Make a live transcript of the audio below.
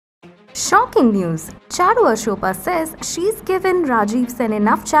Shocking news! Charu Ashopa says she's given Rajeev Sen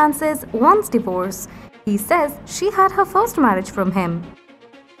enough chances, wants divorce. He says she had her first marriage from him.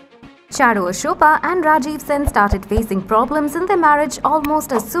 Charu Ashopa and Rajeev Sen started facing problems in their marriage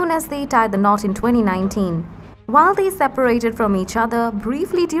almost as soon as they tied the knot in 2019. While they separated from each other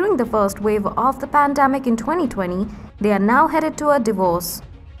briefly during the first wave of the pandemic in 2020, they are now headed to a divorce.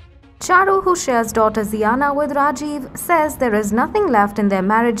 Charu, who shares daughter Ziana with Rajeev, says there is nothing left in their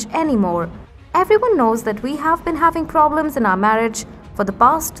marriage anymore. Everyone knows that we have been having problems in our marriage for the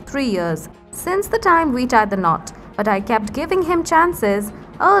past 3 years, since the time we tied the knot, but I kept giving him chances.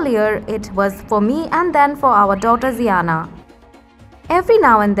 Earlier, it was for me and then for our daughter Ziana. Every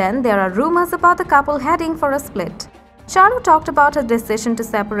now and then, there are rumors about the couple heading for a split. Charu talked about her decision to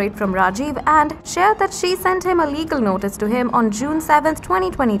separate from Rajeev and shared that she sent him a legal notice to him on June 7,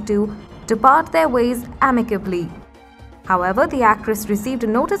 2022 to part their ways amicably. However, the actress received a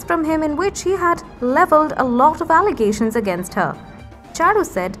notice from him in which he had leveled a lot of allegations against her. Charu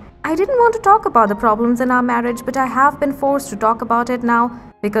said, "I didn't want to talk about the problems in our marriage, but I have been forced to talk about it now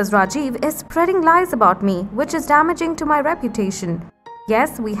because Rajeev is spreading lies about me, which is damaging to my reputation.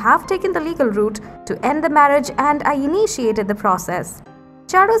 Yes, we have taken the legal route to end the marriage and I initiated the process."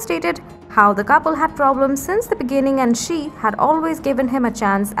 Charu stated how the couple had problems since the beginning and she had always given him a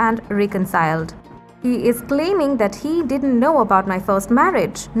chance and reconciled. He is claiming that he didn't know about my first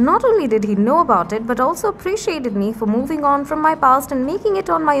marriage. Not only did he know about it, but also appreciated me for moving on from my past and making it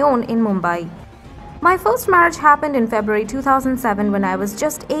on my own in Mumbai. My first marriage happened in February 2007 when I was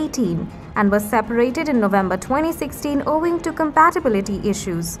just 18 and was separated in November 2016 owing to compatibility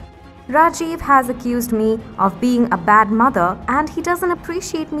issues. Rajeev has accused me of being a bad mother and he doesn't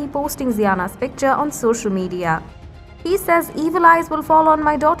appreciate me posting Ziana's picture on social media. He says evil eyes will fall on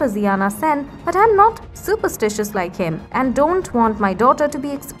my daughter Ziana Sen, but I'm not superstitious like him and don't want my daughter to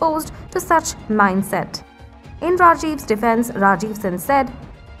be exposed to such mindset. In Rajeev's defense, Rajeev Sen said,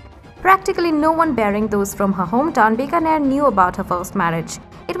 "Practically no one bearing those from her hometown Bikaner knew about her first marriage.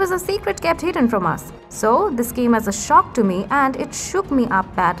 It was a secret kept hidden from us. So this came as a shock to me and it shook me up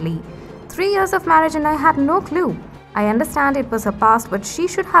badly. 3 years of marriage and I had no clue. I understand it was her past, but she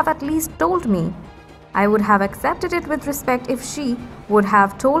should have at least told me. I would have accepted it with respect if she would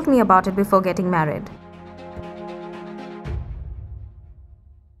have told me about it before getting married."